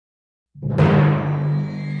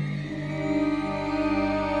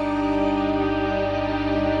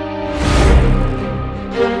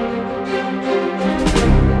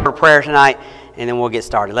prayer tonight, and then we'll get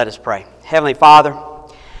started. Let us pray. Heavenly Father,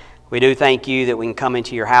 we do thank you that we can come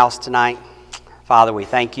into your house tonight. Father, we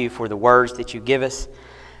thank you for the words that you give us.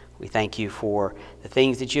 We thank you for the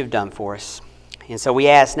things that you have done for us. And so we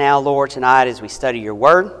ask now, Lord, tonight as we study your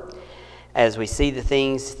word, as we see the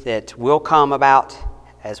things that will come about,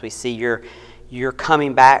 as we see your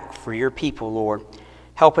coming back for your people, Lord,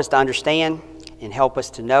 help us to understand and help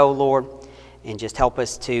us to know, Lord, and just help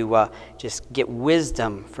us to just get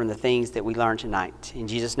wisdom from the things that we learn tonight. In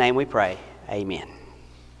Jesus' name we pray. Amen.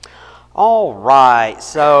 All right,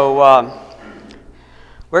 so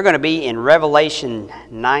we're going to be in Revelation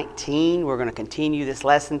 19. We're going to continue this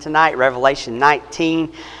lesson tonight, Revelation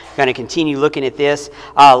 19. Going to continue looking at this.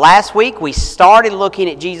 Last week we started looking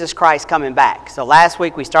at Jesus Christ coming back. So last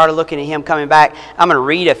week we started looking at him coming back. I'm going to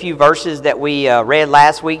read a few verses that we read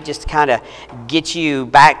last week just to kind of get you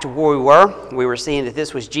back to where we were. We were seeing that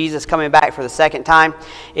this was Jesus coming back for the second time.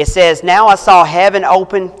 It says, "Now I saw heaven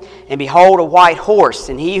open, and behold a white horse,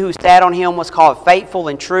 and he who sat on him was called Faithful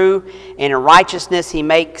and True, and in righteousness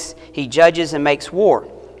he judges and makes war.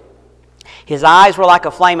 His eyes were like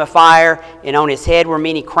a flame of fire, and on his head were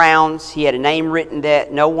many crowns. He had a name written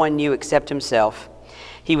that no one knew except himself.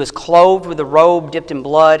 He was clothed with a robe dipped in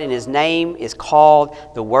blood, and his name is called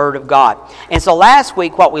the Word of God." And so last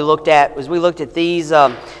week what we looked at was we looked at these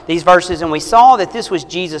verses, and we saw that this was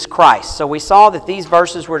Jesus Christ. So we saw that these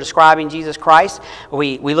verses were describing Jesus Christ.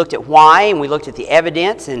 We looked at why, and we looked at the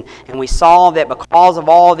evidence, and we saw that because of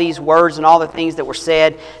all these words and all the things that were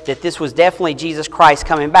said, that this was definitely Jesus Christ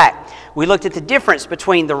coming back. We looked at the difference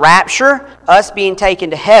between the rapture, us being taken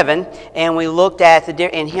to heaven, and we looked at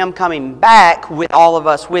and him coming back with all of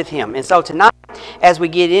us with him. And so tonight, as we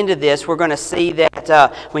get into this, we're going to see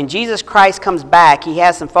that when Jesus Christ comes back, he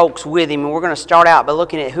has some folks with him, and we're going to start out by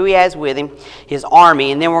looking at who he has with him, his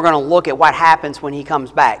army, and then we're going to look at what happens when he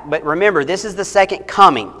comes back. But remember, this is the second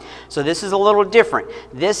coming, so this is a little different.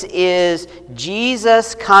 This is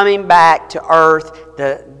Jesus coming back to earth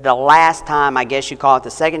the last time, I guess you call it, the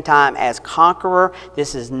second time as conqueror.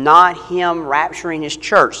 This is not him rapturing his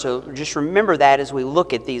church. So just remember that as we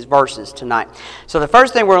look at these verses tonight. So the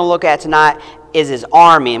first thing we're going to look at tonight is his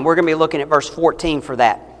army, and we're going to be looking at verse 14 for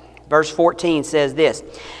that. Verse 14 says this,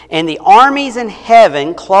 "And the armies in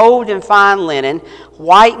heaven, clothed in fine linen,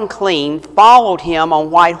 white and clean, followed him on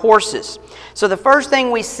white horses." So the first thing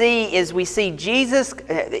we see is we see Jesus,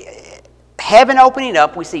 heaven opening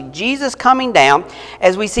up. We see Jesus coming down.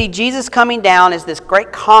 As we see Jesus coming down as this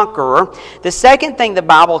great conqueror, the second thing the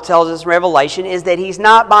Bible tells us in Revelation is that he's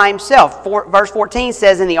not by himself. Verse 14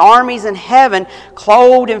 says, "And the armies in heaven,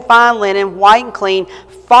 clothed in fine linen, white and clean,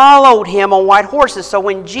 followed him on white horses." So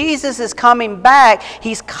when Jesus is coming back,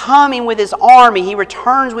 he's coming with his army. He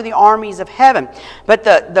returns with the armies of heaven. But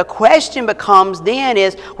the question becomes then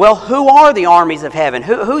is, well, who are the armies of heaven?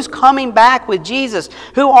 Who's coming back with Jesus?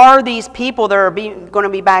 Who are these people that are going to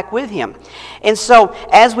be back with him? And so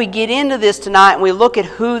as we get into this tonight and we look at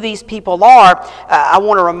who these people are, I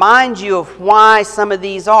want to remind you of why some of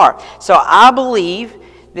these are. So I believe,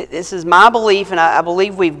 this is my belief, and I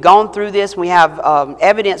believe we've gone through this, and we have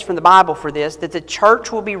evidence from the Bible for this, that the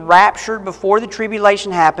church will be raptured before the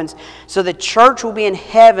tribulation happens, so the church will be in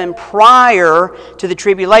heaven prior to the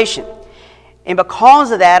tribulation. And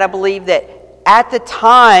because of that, I believe that at the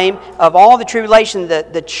time of all the tribulation,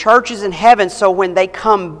 the church is in heaven, so when they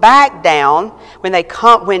come back down,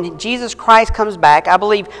 when Jesus Christ comes back, I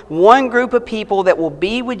believe one group of people that will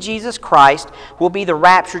be with Jesus Christ will be the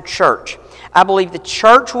raptured church. I believe the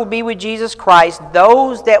church will be with Jesus Christ.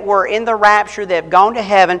 Those that were in the rapture that have gone to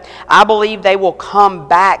heaven, I believe they will come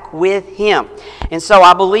back with him. And so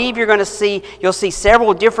I believe you'll see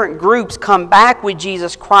several different groups come back with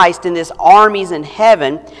Jesus Christ in this armies in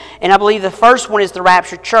heaven. And I believe the first one is the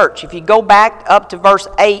raptured church. If you go back up to verse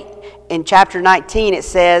 8 in chapter 19, it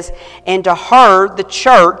says, "And to her, the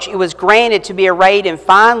church, it was granted to be arrayed in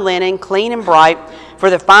fine linen, clean and bright, for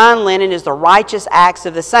the fine linen is the righteous acts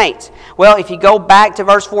of the saints." Well, if you go back to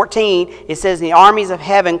verse 14, it says, "The armies of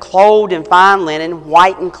heaven clothed in fine linen,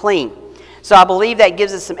 white and clean." So I believe that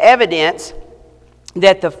gives us some evidence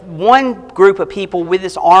that the one group of people with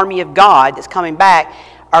this army of God that's coming back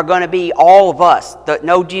are going to be all of us that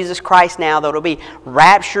know Jesus Christ now, that will be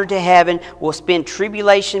raptured to heaven. We'll spend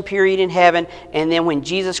tribulation period in heaven, and then when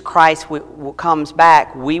Jesus Christ comes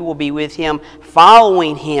back, we will be with him,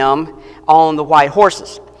 following him on the white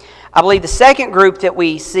horses. I believe the second group that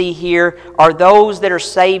we see here are those that are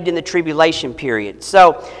saved in the tribulation period.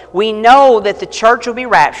 So we know that the church will be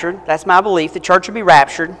raptured. That's my belief. The church will be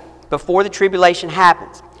raptured before the tribulation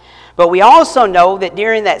happens. But we also know that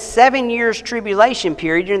during that 7 years tribulation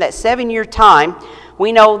period, during that 7-year time,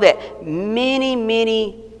 we know that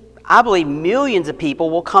many, I believe millions of people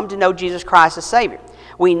will come to know Jesus Christ as Savior.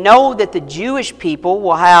 We know that the Jewish people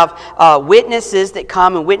will have witnesses that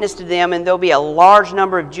come and witness to them, and there'll be a large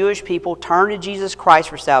number of Jewish people turn to Jesus Christ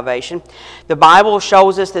for salvation. The Bible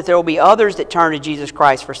shows us that there will be others that turn to Jesus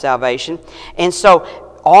Christ for salvation. And so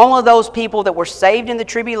all of those people that were saved in the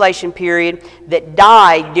tribulation period that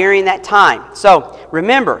died during that time. So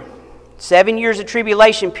remember, 7 years of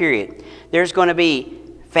tribulation period. There's going to be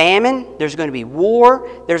famine, there's going to be war,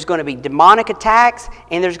 there's going to be demonic attacks,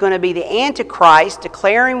 and there's going to be the Antichrist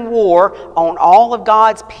declaring war on all of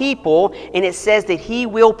God's people, and it says that he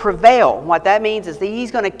will prevail. What that means is that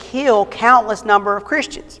he's going to kill countless number of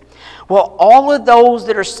Christians. Well, all of those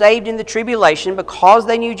that are saved in the tribulation, because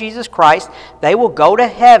they knew Jesus Christ, they will go to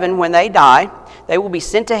heaven when they die. They will be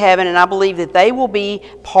sent to heaven, and I believe that they will be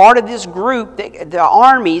part of this group, the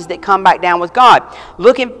armies that come back down with God.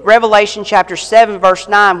 Look at Revelation chapter 7, verse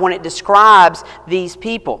 9, when it describes these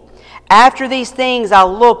people. After these things I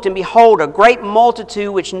looked, and behold, a great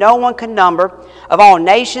multitude which no one could number, of all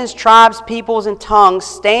nations, tribes, peoples, and tongues,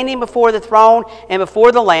 standing before the throne and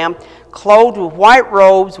before the Lamb, clothed with white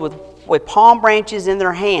robes, with palm branches in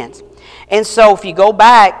their hands. And so if you go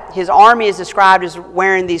back, his army is described as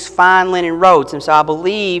wearing these fine linen robes. And so I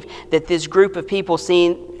believe that this group of people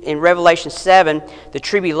seen in Revelation 7, the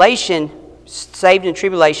tribulation, saved in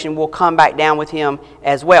tribulation, will come back down with him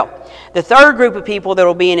as well. The third group of people that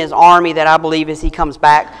will be in his army that I believe as he comes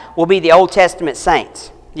back will be the Old Testament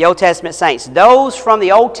saints. The Old Testament saints. Those from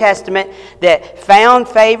the Old Testament that found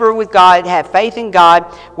favor with God, have faith in God,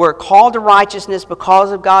 were called to righteousness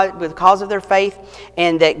because of God, because of their faith,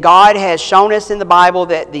 and that God has shown us in the Bible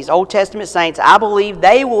that these Old Testament saints, I believe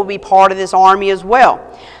they will be part of this army as well.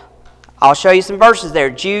 I'll show you some verses there.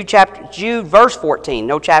 Jude verse 14.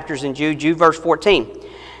 No chapters in Jude. Jude verse 14.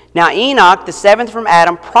 Now Enoch, the seventh from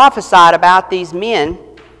Adam, prophesied about these men,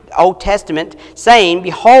 Old Testament, saying,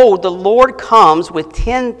 behold, the Lord comes with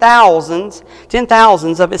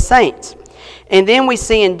 10,000s of his saints. And then we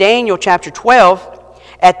see in Daniel chapter 12,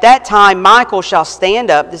 at that time Michael shall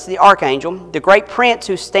stand up, this is the archangel, the great prince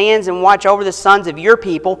who stands and watch over the sons of your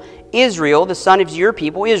people, Israel, the son of your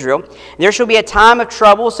people, Israel. And there shall be a time of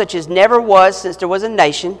trouble such as never was since there was a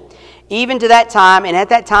nation, even to that time, and at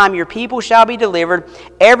that time your people shall be delivered,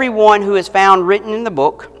 every one who is found written in the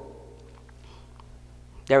book.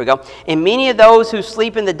 There we go. And many of those who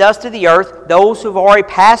sleep in the dust of the earth, those who have already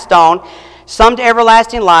passed on, some to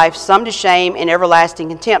everlasting life, some to shame and everlasting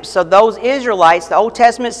contempt. So those Israelites, the Old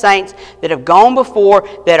Testament saints that have gone before,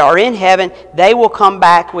 that are in heaven, they will come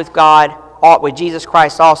back with God, with Jesus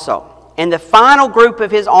Christ also. And the final group of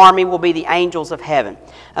his army will be the angels of heaven.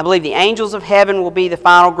 I believe the angels of heaven will be the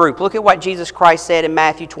final group. Look at what Jesus Christ said in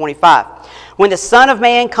Matthew 25. When the Son of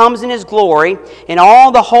Man comes in his glory, and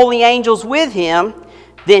all the holy angels with him,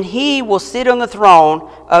 then he will sit on the throne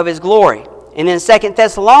of his glory. And in 2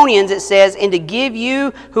 Thessalonians it says, and to give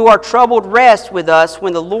you who are troubled rest with us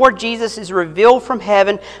when the Lord Jesus is revealed from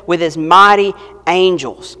heaven with his mighty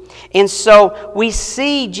angels. And so we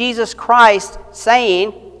see Jesus Christ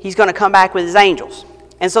saying he's going to come back with his angels.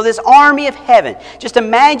 And so this army of heaven, just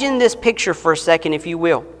imagine this picture for a second, if you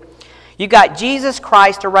will. You got Jesus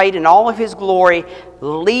Christ arrayed in all of his glory,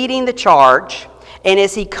 leading the charge. And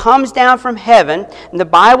as he comes down from heaven, the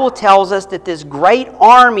Bible tells us that this great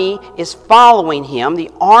army is following him.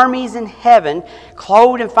 The armies in heaven,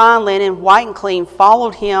 clothed in fine linen, white and clean,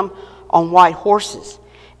 followed him on white horses.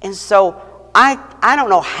 And so I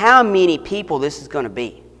don't know how many people this is going to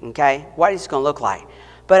be, okay? What it's going to look like.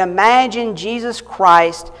 But imagine Jesus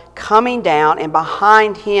Christ coming down, and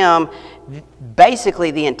behind him,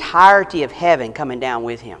 basically the entirety of heaven coming down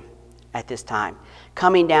with him at this time.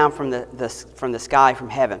 Coming down from the sky, from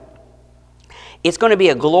heaven. It's going to be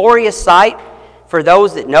a glorious sight for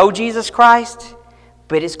those that know Jesus Christ,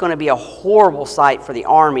 but it's going to be a horrible sight for the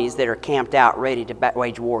armies that are camped out ready to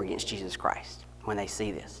wage war against Jesus Christ when they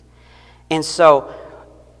see this. And so,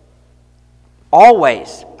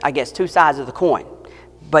 always, I guess, two sides of the coin.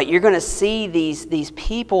 But you're going to see these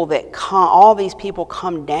people that come, all these people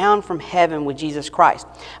come down from heaven with Jesus Christ.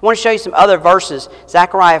 I want to show you some other verses.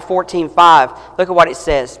 Zechariah 14:5. Look at what it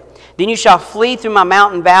says. Then you shall flee through my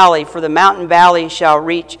mountain valley, for the mountain valley shall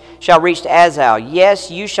reach to Azal. Yes,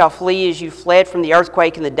 you shall flee as you fled from the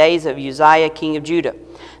earthquake in the days of Uzziah, king of Judah.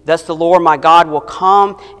 Thus the Lord my God will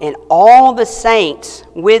come, and all the saints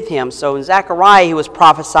with him. So in Zechariah he was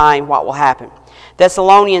prophesying what will happen.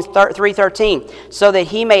 Thessalonians 3:13, so that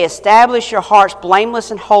he may establish your hearts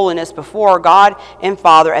blameless in holiness before our God and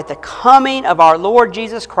Father at the coming of our Lord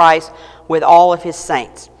Jesus Christ with all of his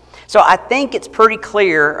saints. So I think it's pretty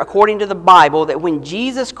clear, according to the Bible, that when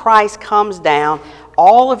Jesus Christ comes down,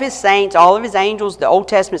 all of his saints, all of his angels, the Old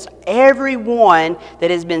Testament, everyone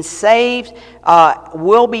that has been saved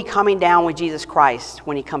will be coming down with Jesus Christ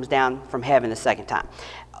when he comes down from heaven the second time.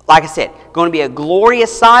 Like I said, going to be a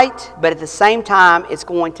glorious sight, but at the same time, it's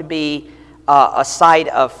going to be a sight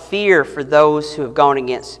of fear for those who have gone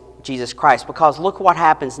against Jesus Christ. Because look what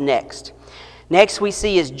happens next. Next we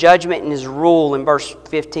see his judgment and his rule in verse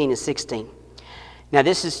 15 and 16. Now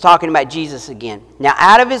this is talking about Jesus again. Now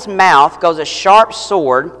out of his mouth goes a sharp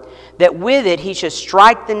sword, that with it he should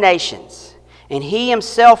strike the nations. And he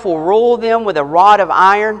himself will rule them with a rod of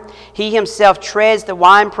iron. He himself treads the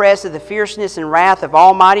winepress of the fierceness and wrath of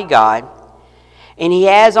Almighty God. And he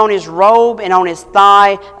has on his robe and on his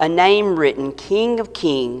thigh a name written, King of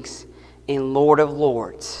Kings and Lord of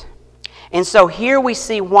Lords. And so here we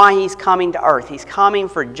see why he's coming to earth. He's coming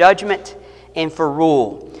for judgment and for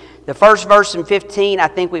rule. The first verse in 15, I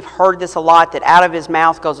think we've heard this a lot, that out of his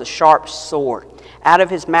mouth goes a sharp sword. Out of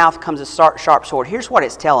his mouth comes a sharp sword. Here's what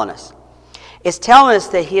it's telling us. It's telling us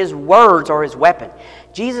that his words are his weapon.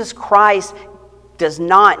 Jesus Christ does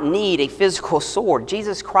not need a physical sword.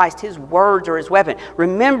 Jesus Christ, his words are his weapon.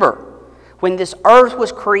 Remember, when this earth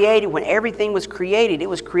was created, when everything was created, it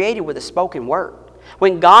was created with a spoken word.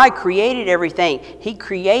 When God created everything, he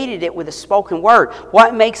created it with a spoken word.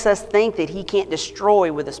 What makes us think that he can't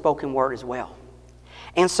destroy with a spoken word as well?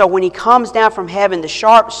 And so when he comes down from heaven, the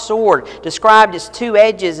sharp sword, described as two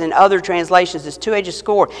edges in other translations, this two-edged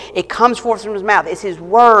sword, it comes forth from his mouth. It's his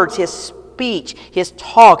words, his speech, his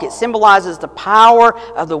talk. It symbolizes the power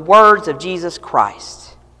of the words of Jesus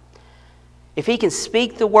Christ. If he can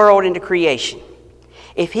speak the world into creation,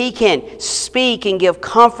 if he can speak and give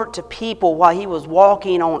comfort to people while he was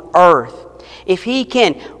walking on earth, if he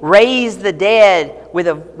can raise the dead with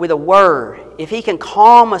a word, if he can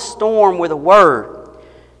calm a storm with a word,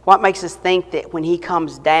 what makes us think that when he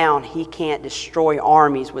comes down, he can't destroy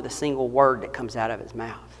armies with a single word that comes out of his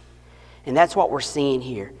mouth? And that's what we're seeing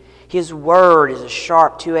here. His word is a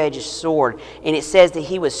sharp two-edged sword, and it says that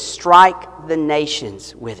he would strike the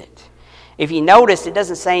nations with it. If you notice, it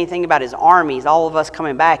doesn't say anything about his armies, all of us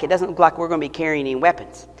coming back. It doesn't look like we're going to be carrying any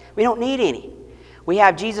weapons. We don't need any. We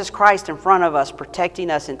have Jesus Christ in front of us, protecting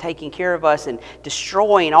us and taking care of us and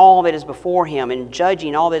destroying all that is before him and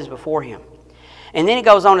judging all that is before him. And then it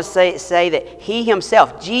goes on to say that he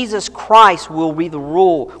himself, Jesus Christ, will be the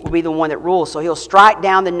one that rules. So he'll strike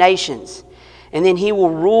down the nations. And then he will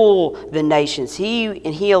rule the nations.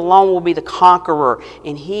 He alone will be the conqueror.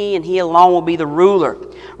 And he alone will be the ruler.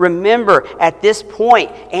 Remember, at this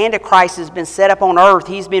point, Antichrist has been set up on earth.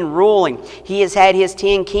 He's been ruling. He has had his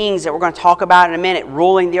 10 kings that we're going to talk about in a minute,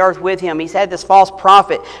 ruling the earth with him. He's had this false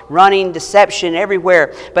prophet running deception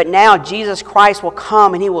everywhere. But now Jesus Christ will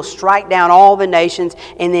come and he will strike down all the nations.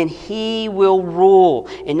 And then he will rule.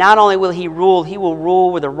 And not only will he rule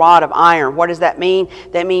with a rod of iron. What does that mean?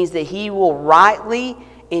 That means that he will rightly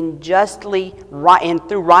and justly, and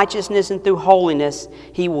through righteousness and through holiness,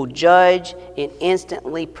 he will judge and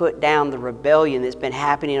instantly put down the rebellion that's been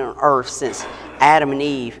happening on earth since Adam and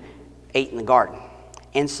Eve ate in the garden.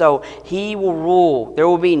 And so he will rule. There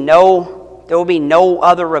will be no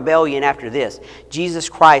other rebellion after this. Jesus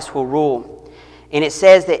Christ will rule. And it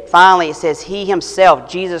says that finally, he himself,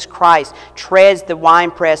 Jesus Christ, treads the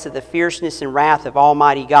winepress of the fierceness and wrath of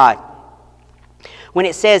Almighty God. When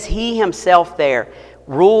it says he himself there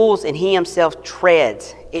rules and he himself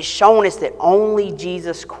treads, it's showing us that only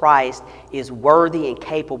Jesus Christ is worthy and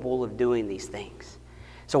capable of doing these things.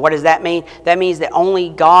 So what does that mean? That means that only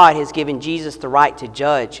God has given Jesus the right to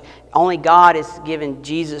judge. Only Jesus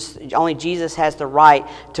has the right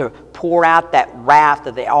to pour out that wrath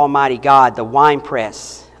of the Almighty God, the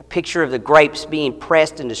winepress, a picture of the grapes being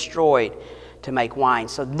pressed and destroyed to make wine.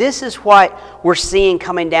 So this is what we're seeing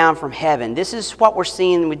coming down from heaven. This is what we're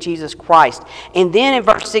seeing with Jesus Christ. And then in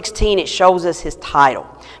verse 16 it shows us his title.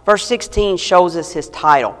 Verse 16 shows us his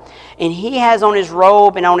title. And he has on his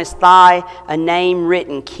robe and on his thigh a name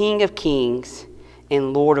written, King of Kings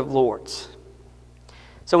and Lord of Lords.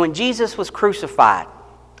 So when Jesus was crucified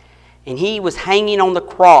and he was hanging on the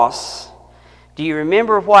cross, do you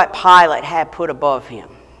remember what Pilate had put above him?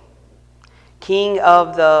 King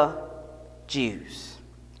of the Jews.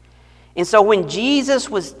 And so when Jesus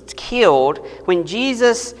was killed, when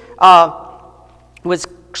Jesus was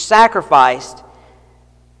sacrificed,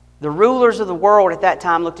 the rulers of the world at that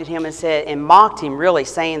time looked at him and mocked him, really,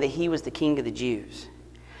 saying that he was the king of the Jews.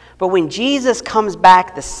 But when Jesus comes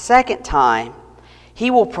back the second time,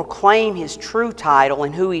 he will proclaim his true title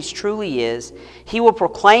and who he truly is. He will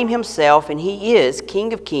proclaim himself, and he is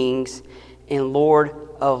King of Kings and Lord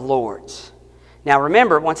of Lords. Now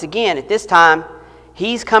remember, once again, at this time,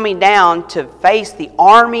 he's coming down to face the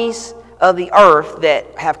armies of the earth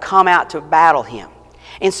that have come out to battle him.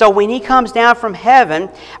 And so when he comes down from heaven,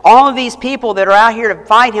 all of these people that are out here to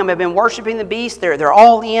fight him have been worshiping the beast. They're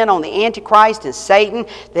all in on the Antichrist and Satan.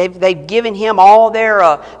 They've given him all their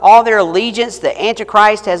allegiance. The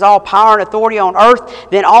Antichrist has all power and authority on earth.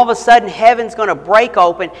 Then all of a sudden heaven's going to break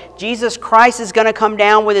open. Jesus Christ is going to come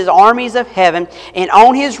down with his armies of heaven, and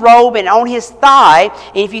on his robe and on his thigh.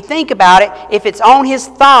 And if you think about it, if it's on his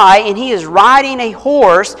thigh and he is riding a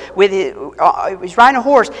horse the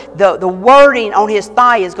wording on his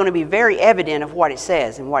thigh is going to be very evident of what it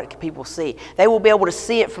says and what people see. They will be able to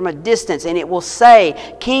see it from a distance, and it will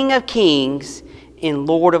say, King of Kings and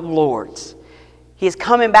Lord of Lords. He is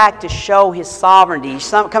coming back to show his sovereignty. He's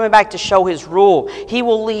coming back to show his rule. He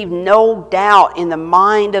will leave no doubt in the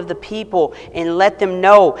mind of the people and let them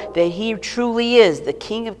know that he truly is the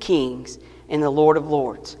King of Kings and the Lord of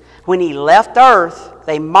Lords. When he left earth,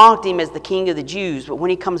 they mocked him as the King of the Jews, but when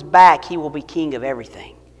he comes back, he will be King of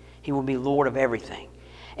everything. He will be Lord of everything.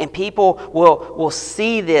 And people will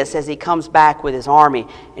see this as he comes back with his army,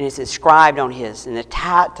 and it's inscribed on his. And the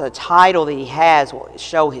title that he has will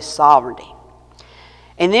show his sovereignty.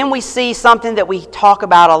 And then we see something that we talk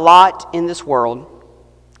about a lot in this world.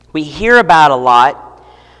 We hear about a lot,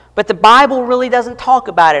 but the Bible really doesn't talk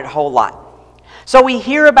about it a whole lot. So we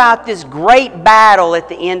hear about this great battle at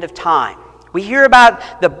the end of time. We hear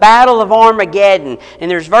about the Battle of Armageddon,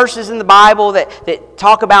 and there's verses in the Bible that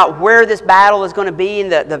talk about where this battle is going to be in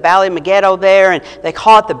the Valley of Megiddo there, and they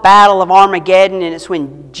call it the Battle of Armageddon, and it's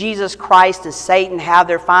when Jesus Christ and Satan have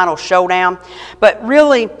their final showdown. But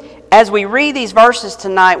really, as we read these verses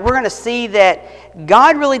tonight, we're going to see that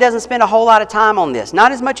God really doesn't spend a whole lot of time on this,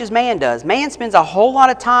 not as much as man does. Man spends a whole lot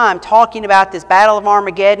of time talking about this Battle of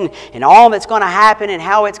Armageddon and all that's going to happen and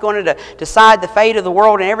how it's going to decide the fate of the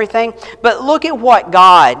world and everything. But look at what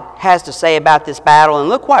God has to say about this battle, and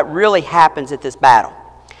look what really happens at this battle.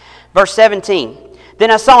 Verse 17,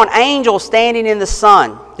 Then I saw an angel standing in the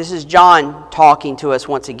sun. This is John talking to us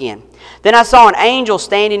once again. Then I saw an angel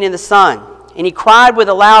standing in the sun. And he cried with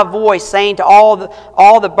a loud voice, saying to all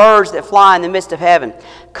the birds that fly in the midst of heaven,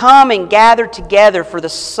 Come and gather together for the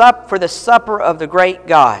supper of the great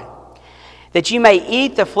God, that you may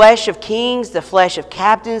eat the flesh of kings, the flesh of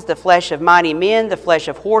captains, the flesh of mighty men, the flesh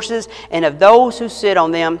of horses, and of those who sit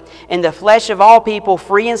on them, and the flesh of all people,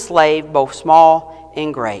 free and slave, both small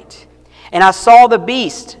and great. And I saw the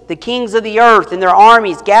beast, the kings of the earth, and their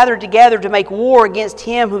armies gathered together to make war against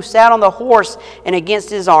him who sat on the horse and against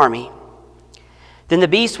his army. Then the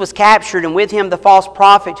beast was captured, and with him the false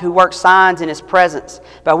prophet who worked signs in his presence,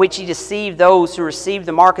 by which he deceived those who received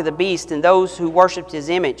the mark of the beast and those who worshipped his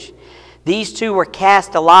image. These two were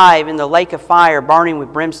cast alive in the lake of fire, burning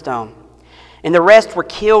with brimstone. And the rest were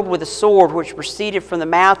killed with a sword which proceeded from the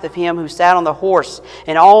mouth of him who sat on the horse,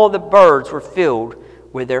 and all the birds were filled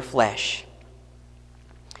with their flesh.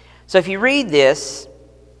 So if you read this,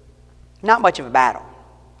 not much of a battle.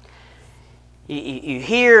 You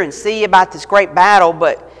hear and see about this great battle,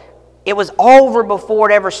 but it was over before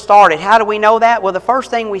it ever started. How do we know that? Well, the first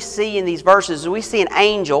thing we see in these verses is we see an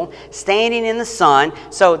angel standing in the sun.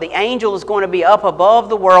 So the angel is going to be up above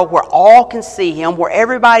the world where all can see him, where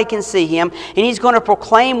everybody can see him, and he's going to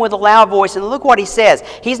proclaim with a loud voice. And look what he says.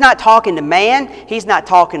 He's not talking to man. He's not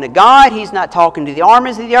talking to God. He's not talking to the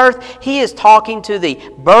armies of the earth. He is talking to the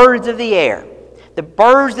birds of the air. The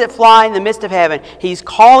birds that fly in the midst of heaven. He's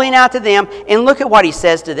calling out to them, and look at what he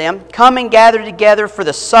says to them. Come and gather together for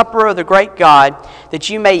the supper of the great God, that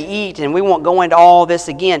you may eat. And we won't go into all this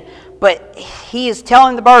again. But he is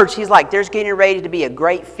telling the birds, he's like, there's getting ready to be a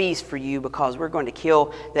great feast for you, because we're going to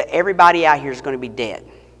kill, that everybody out here is going to be dead.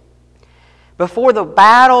 Before the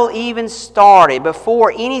battle even started,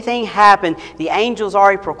 before anything happened, the angel's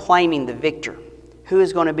already proclaiming the victor. Who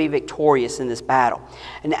is going to be victorious in this battle?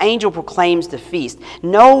 An angel proclaims the feast.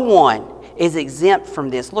 No one is exempt from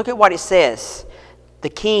this. Look at what it says. The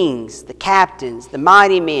kings, the captains, the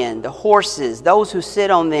mighty men, the horses, those who sit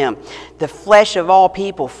on them, the flesh of all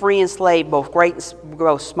people, free and slave, both great and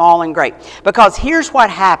both small and great. Because here's what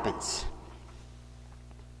happens.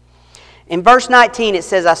 In verse 19 it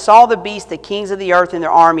says, I saw the beast, the kings of the earth and their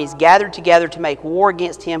armies gathered together to make war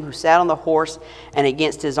against him who sat on the horse and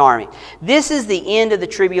against his army. This is the end of the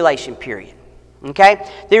tribulation period. Okay?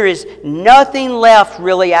 There is nothing left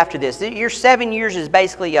really after this. Your 7 years is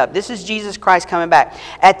basically up. This is Jesus Christ coming back.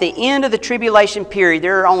 At the end of the tribulation period,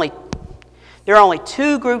 there are only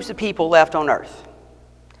two groups of people left on earth.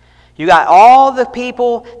 You got all the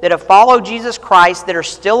people that have followed Jesus Christ that are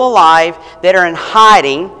still alive, that are in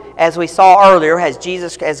hiding, as we saw earlier,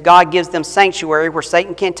 as God gives them sanctuary where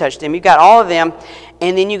Satan can't touch them. You've got all of them,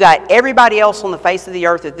 and then you got everybody else on the face of the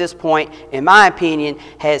earth at this point, in my opinion,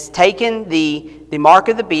 has taken the mark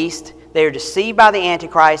of the beast. They are deceived by the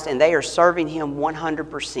Antichrist, and they are serving him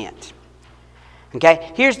 100%.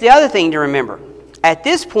 Okay? Here's the other thing to remember. At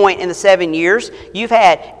this point in the 7 years, you've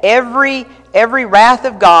had every wrath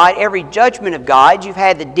of God, every judgment of God. You've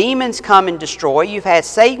had the demons come and destroy. You've had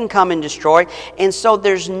Satan come and destroy. And so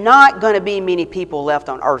there's not going to be many people left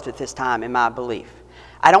on earth at this time, in my belief.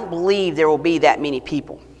 I don't believe there will be that many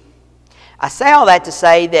people. I say all that to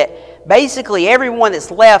say that basically everyone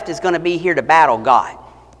that's left is going to be here to battle God.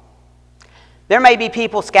 There may be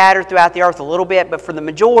people scattered throughout the earth a little bit, but for the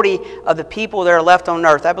majority of the people that are left on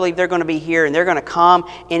earth, I believe they're going to be here, and they're going to come,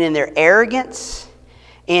 and in their arrogance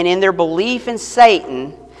and in their belief in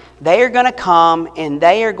Satan, they are going to come and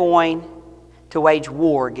they are going to wage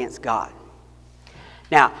war against God.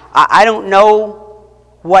 Now, I don't know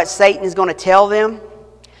what Satan is going to tell them.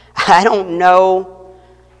 I don't know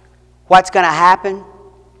what's going to happen,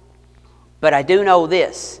 but I do know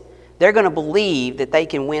this. They're going to believe that they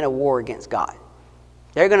can win a war against God.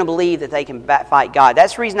 They're going to believe that they can fight God.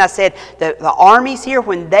 That's the reason I said that the armies here,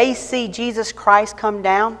 when they see Jesus Christ come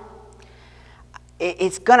down,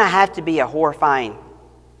 it's going to have to be a horrifying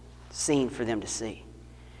scene for them to see.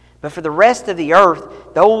 But for the rest of the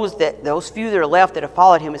earth, those few that are left that have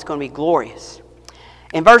followed him, it's going to be glorious.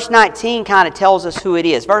 And verse 19 kind of tells us who it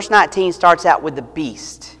is. Verse 19 starts out with the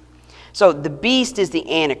beast. So the beast is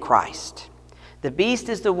the Antichrist. The beast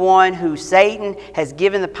is the one who Satan has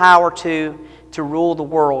given the power to rule the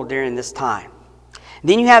world during this time.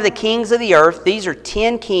 Then you have the kings of the earth. These are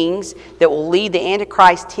 10 kings that will lead the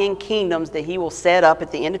Antichrist 10 kingdoms that he will set up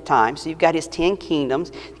at the end of time. So you've got his 10 kingdoms,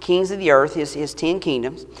 the kings of the earth, his 10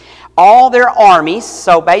 kingdoms. All their armies,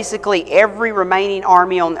 so basically every remaining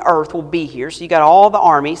army on the earth will be here. So you got all the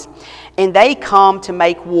armies, and they come to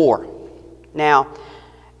make war. Now,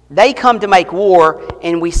 they come to make war,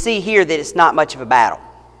 and we see here that it's not much of a battle.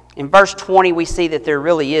 In verse 20, we see that there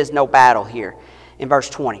really is no battle here in verse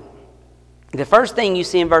 20. The first thing you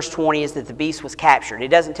see in verse 20 is that the beast was captured. It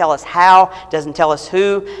doesn't tell us how, it doesn't tell us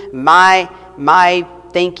who. My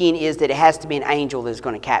thinking is that it has to be an angel that is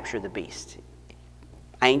going to capture the beast.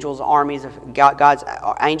 Angels, armies of God's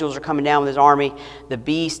angels are coming down with his army. The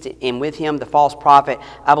beast, and with him the false prophet.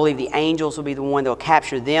 I believe the angels will be the one that will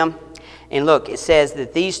capture them. And look, it says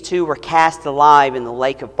that these two were cast alive in the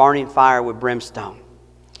lake of burning fire with brimstone.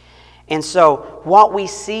 And so what we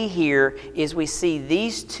see here is we see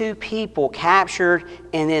these two people captured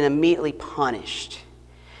and then immediately punished.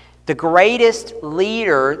 The greatest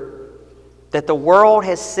leader that the world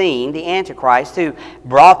has seen, the Antichrist, who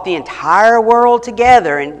brought the entire world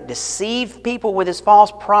together and deceived people with his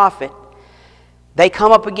false prophet, they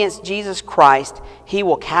come up against Jesus Christ. He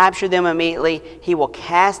will capture them immediately. He will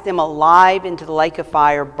cast them alive into the lake of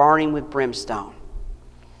fire, burning with brimstone.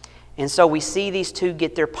 And so we see these two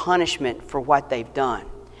get their punishment for what they've done.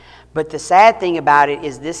 But the sad thing about it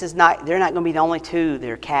is they're not going to be the only two that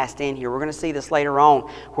are cast in here. We're going to see this later on,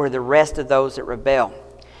 where the rest of those that rebel.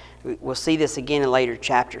 We'll see this again in later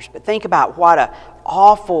chapters. But think about what an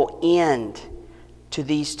awful end to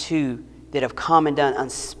these two that have come and done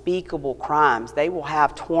unspeakable crimes. They will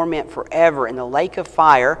have torment forever in the lake of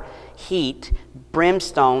fire, heat,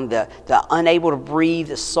 brimstone, the unable to breathe,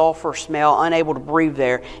 the sulfur smell, unable to breathe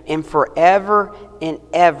there, and forever and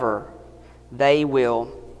ever they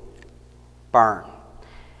will burn.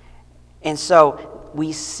 And so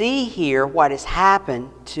we see here what has happened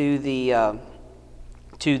to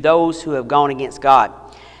those who have gone against God.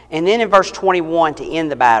 And then in verse 21, to end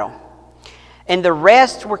the battle, and the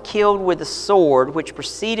rest were killed with the sword which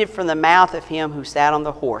proceeded from the mouth of him who sat on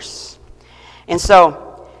the horse. And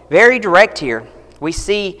so, very direct here, we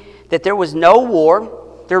see that there was no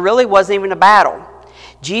war. There really wasn't even a battle.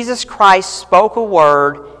 Jesus Christ spoke a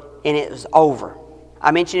word and it was over.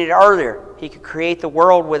 I mentioned it earlier. He could create the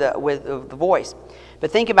world with the voice.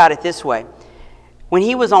 But think about it this way. When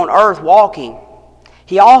he was on earth walking,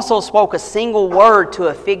 he also spoke a single word to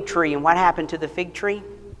a fig tree. And what happened to the fig tree? It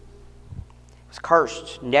was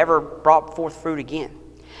cursed. Never brought forth fruit again.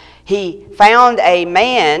 He found a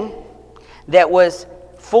man that was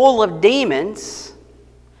full of demons.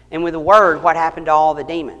 And with a word, what happened to all the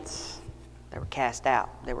demons? They were cast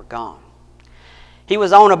out. They were gone. He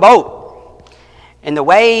was on a boat. And the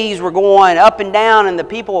waves were going up and down, and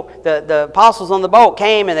the apostles on the boat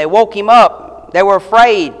came and they woke him up. They were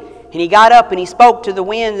afraid. And he got up and he spoke to the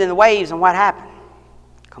winds and the waves, and what happened?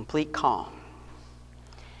 Complete calm.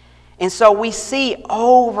 And so we see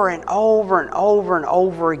over and over and over and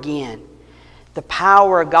over again the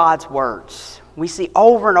power of God's words. We see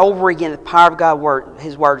over and over again the power of God's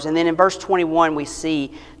His words. And then in verse 21 we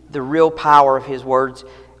see the real power of His words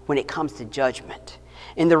when it comes to judgment.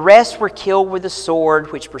 And the rest were killed with the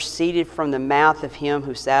sword which proceeded from the mouth of him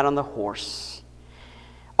who sat on the horse.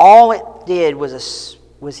 All it did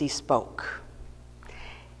was he spoke.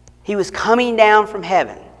 He was coming down from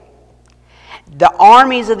heaven. The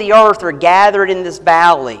armies of the earth are gathered in this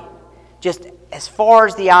valley, just as far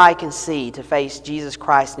as the eye can see, to face Jesus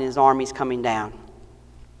Christ and His armies coming down.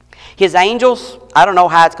 His angels, I don't know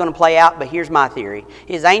how it's going to play out, but here's my theory.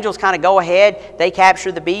 His angels kind of go ahead. They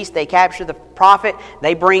capture the beast. They capture the prophet.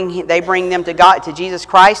 They bring them to God, to Jesus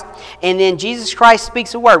Christ. And then Jesus Christ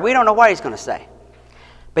speaks a word. We don't know what He's going to say.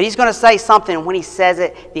 But He's going to say something, and when He says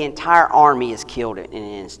it, the entire army is killed in an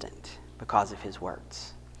instant because of His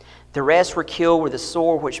words. The rest were killed with the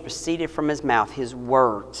sword which proceeded from His mouth, His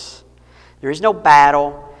words. There is no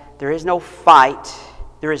battle. There is no fight.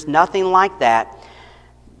 There is nothing like that.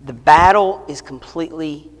 The battle is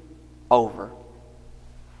completely over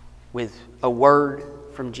with a word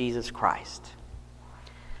from Jesus Christ.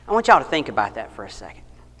 I want y'all to think about that for a second.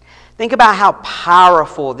 Think about how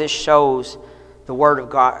powerful this shows the Word of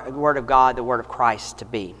God, the Word of Christ to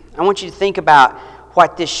be. I want you to think about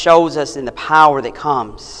what this shows us in the power that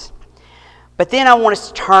comes. But then I want us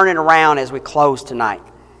to turn it around as we close tonight.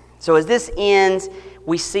 So as this ends,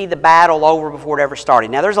 we see the battle over before it ever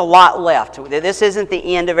started. Now there's a lot left. This isn't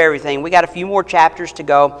the end of everything. We got a few more chapters to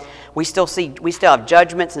go. We still have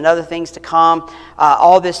judgments and other things to come,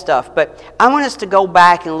 all this stuff. But I want us to go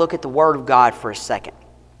back and look at the Word of God for a second.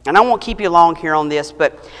 And I won't keep you long here on this,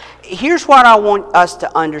 but here's what I want us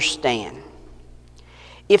to understand.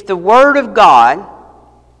 If the Word of God,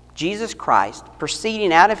 Jesus Christ,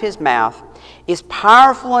 proceeding out of His mouth, is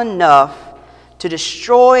powerful enough to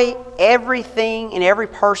destroy everything and every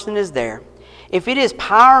person is there, if it is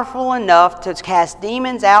powerful enough to cast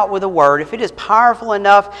demons out with a word, if it is powerful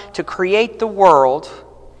enough to create the world,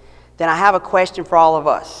 then I have a question for all of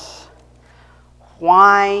us.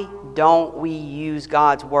 Why don't we use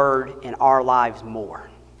God's Word in our lives more?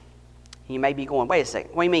 You may be going, wait a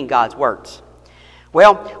second, what do you mean God's words?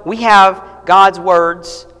 Well, we have God's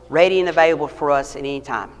words ready and available for us at any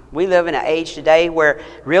time. We live in an age today where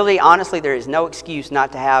really, honestly, there is no excuse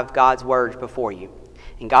not to have God's words before you.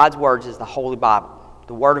 And God's words is the Holy Bible,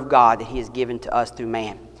 the Word of God that He has given to us through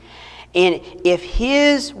man. And if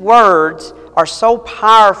His words are so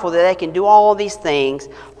powerful that they can do all these things,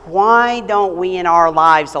 why don't we in our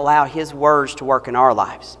lives allow His words to work in our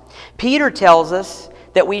lives? Peter tells us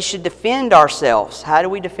that we should defend ourselves. How do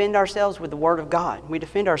we defend ourselves? With the Word of God. We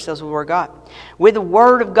defend ourselves with the Word of God. With the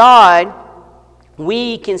Word of God,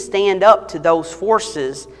 we can stand up to those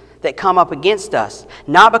forces that come up against us.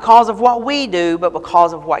 Not because of what we do, but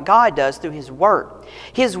because of what God does through His Word.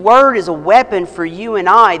 His Word is a weapon for you and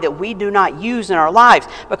I that we do not use in our lives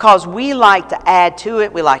because we like to add to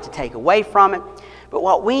it, we like to take away from it. But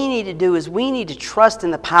what we need to do is we need to trust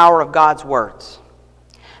in the power of God's words.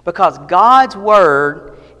 Because God's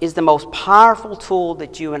Word is the most powerful tool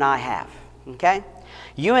that you and I have. Okay?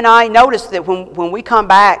 You and I notice that when we come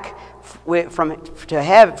back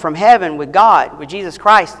from heaven with God, with Jesus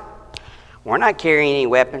Christ, we're not carrying any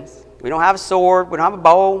weapons. We don't have a sword. We don't have a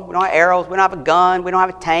bow. We don't have arrows. We don't have a gun. We don't have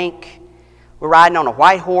a tank. We're riding on a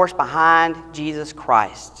white horse behind Jesus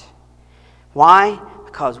Christ. Why?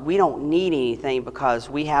 Because we don't need anything because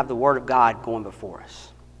we have the Word of God going before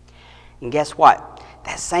us. And guess what?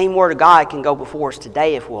 That same Word of God can go before us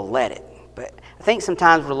today if we'll let it. But I think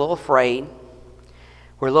sometimes we're a little afraid.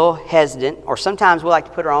 We're a little hesitant. Or sometimes we like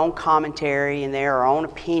to put our own commentary in there, our own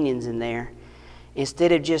opinions in there,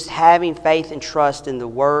 instead of just having faith and trust in the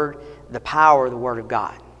Word, the power of the Word of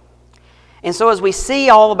God. And so as we see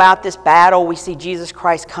all about this battle, we see Jesus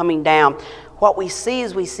Christ coming down. What we see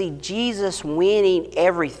is we see Jesus winning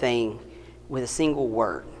everything with a single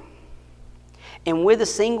word. And with a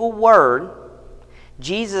single word,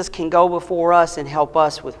 Jesus can go before us and help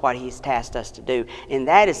us with what He's tasked us to do. And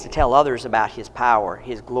that is to tell others about His power,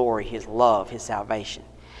 His glory, His love, His salvation.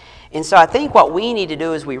 And so I think what we need to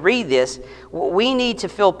do as we read this, we need to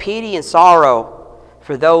feel pity and sorrow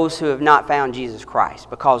for those who have not found Jesus Christ,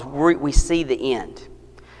 because we see the end.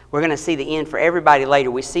 We're going to see the end for everybody later.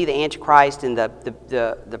 We see the Antichrist and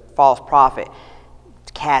the false prophet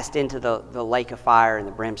cast into the lake of fire and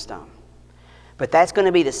the brimstone. But that's going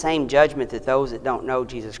to be the same judgment that those that don't know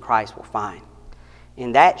Jesus Christ will find.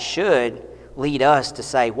 And that should lead us to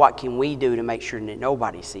say, what can we do to make sure that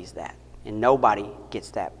nobody sees that and nobody gets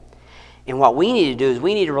that? And what we need to do is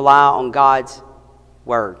we need to rely on God's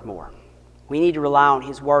Word more. We need to rely on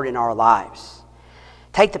His Word in our lives.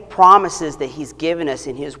 Take the promises that He's given us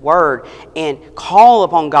in His Word and call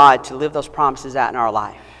upon God to live those promises out in our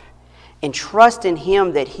life. And trust in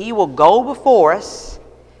Him that He will go before us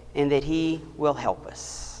and that He will help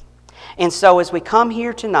us. And so as we come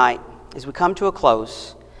here tonight, as we come to a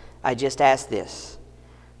close, I just ask this.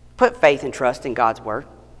 Put faith and trust in God's Word.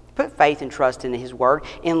 Put faith and trust in His Word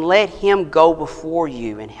and let Him go before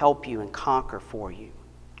you and help you and conquer for you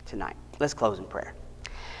tonight. Let's close in prayer.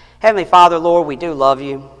 Heavenly Father, Lord, we do love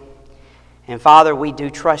you. And Father, we do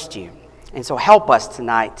trust you. And so help us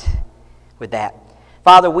tonight with that.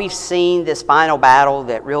 Father, we've seen this final battle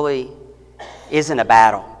that really isn't a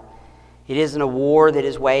battle. It isn't a war that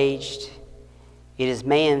is waged. It is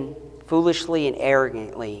man foolishly and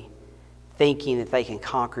arrogantly thinking that they can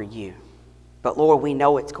conquer you. But Lord, we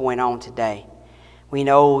know what's going on today. We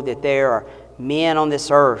know that there are men on this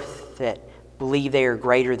earth that believe they are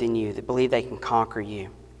greater than you, that believe they can conquer you.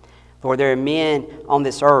 Lord, there are men on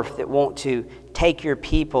this earth that want to take your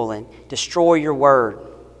people and destroy your word.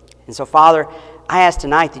 And so, Father, I ask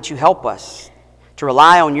tonight that you help us to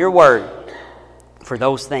rely on your word for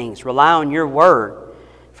those things. Rely on your word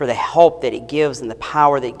for the help that it gives and the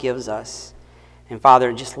power that it gives us. And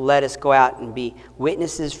Father, just let us go out and be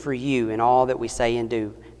witnesses for you in all that we say and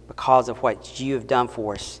do because of what you have done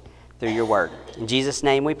for us through your word. In Jesus'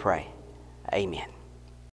 name we pray. Amen.